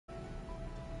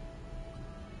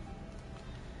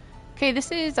Okay,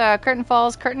 this is Curtain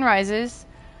Falls, Curtain Rises.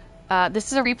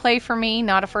 This is a replay for me,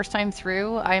 not a first time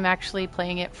through. I'm actually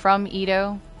playing it from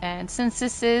Edo, and since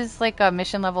this is like a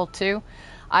mission level 2,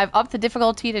 I've upped the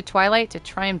difficulty to Twilight to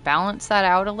try and balance that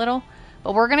out a little,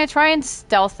 but we're going to try and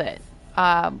stealth it.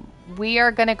 We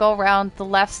are going to go around the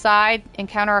left side,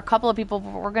 encounter a couple of people,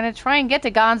 but we're going to try and get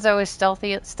to Gonzo as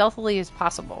stealthily as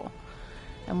possible,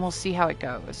 and we'll see how it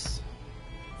goes.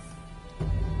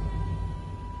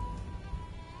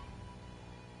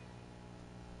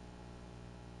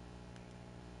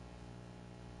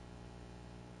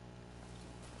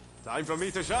 Time for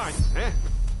me to shine, eh?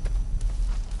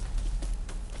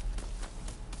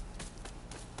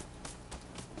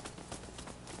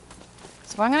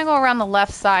 So I'm going to go around the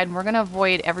left side, and we're going to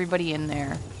avoid everybody in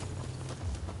there.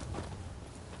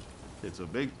 It's a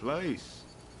big place.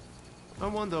 I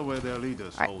wonder where their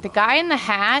leaders All right, hold the up. guy in the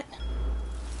hat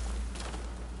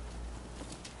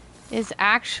is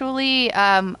actually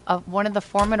one of the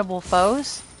formidable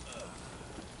foes.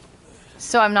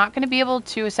 So I'm not going to be able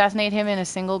to assassinate him in a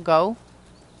single go.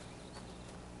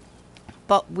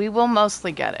 But we will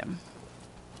mostly get him.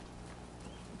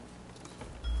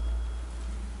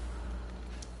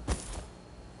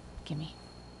 Gimme.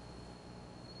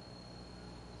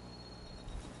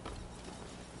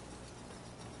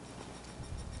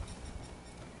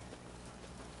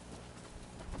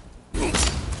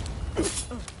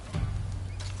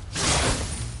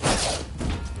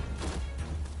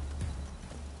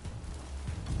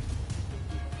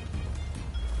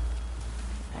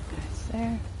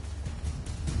 There.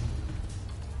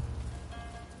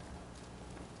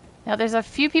 Now there's a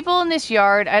few people in this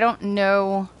yard. I don't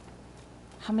know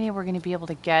how many we're going to be able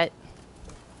to get.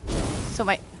 So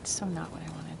not what I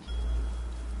wanted.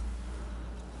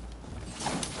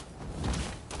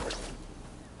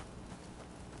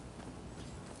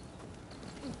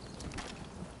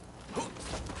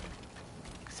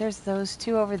 There's those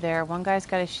two over there. One guy's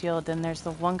got a shield, and there's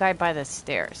the one guy by the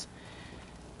stairs.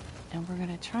 And we're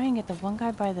gonna try and get the one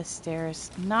guy by the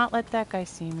stairs. Not let that guy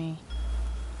see me.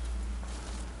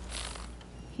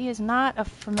 He is not a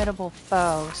formidable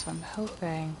foe, so I'm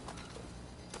hoping.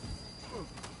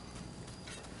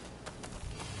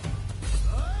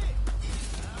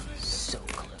 So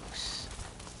close.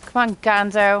 Come on,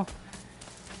 Gonzo.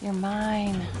 You're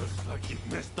mine. Looks like you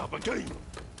messed up again.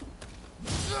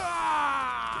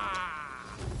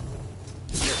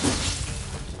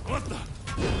 What the?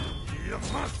 You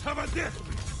must have a death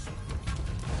wish.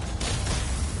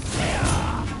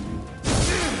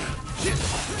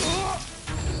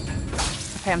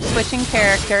 Okay, I'm switching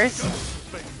characters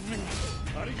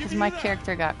because my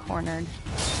character got cornered.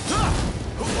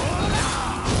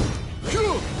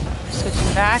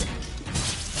 Switching back.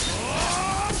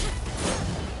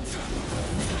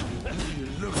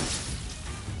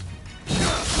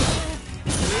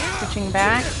 Switching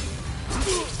back.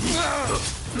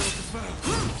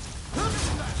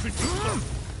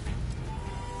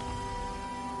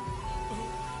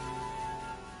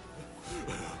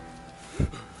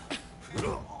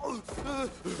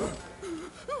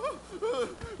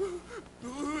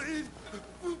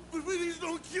 Please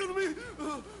don't kill me.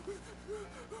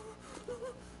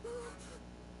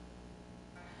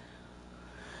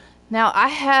 Now, I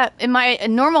have, in my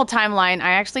normal timeline,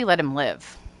 I actually let him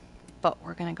live. But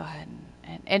we're going to go ahead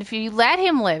and if you let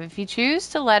him live, if you choose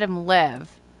to let him live,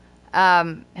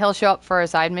 he'll show up for a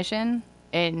side mission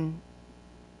in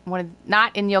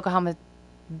not in Yokohama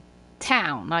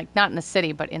town, like not in the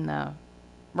city, but in the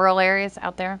rural areas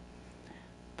out there.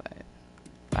 But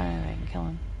I don't know if I can kill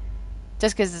him.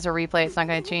 Just because it's a replay, it's not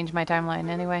going to change my timeline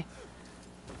anyway.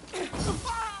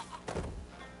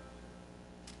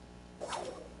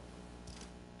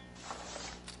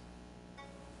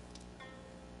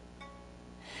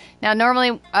 Now,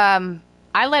 normally, I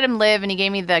let him live, and he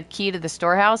gave me the key to the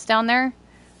storehouse down there.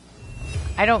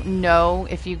 I don't know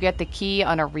if you get the key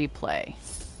on a replay.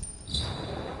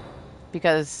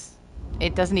 Because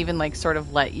it doesn't even, like, sort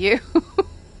of let you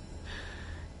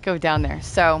go down there.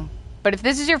 So, but if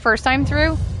this is your first time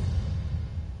through,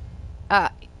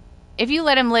 if you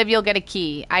let him live, you'll get a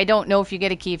key. I don't know if you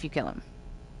get a key if you kill him.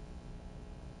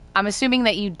 I'm assuming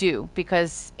that you do,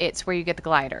 because it's where you get the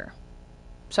glider.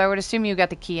 So I would assume you got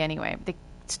the key anyway. The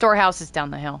storehouse is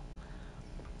down the hill.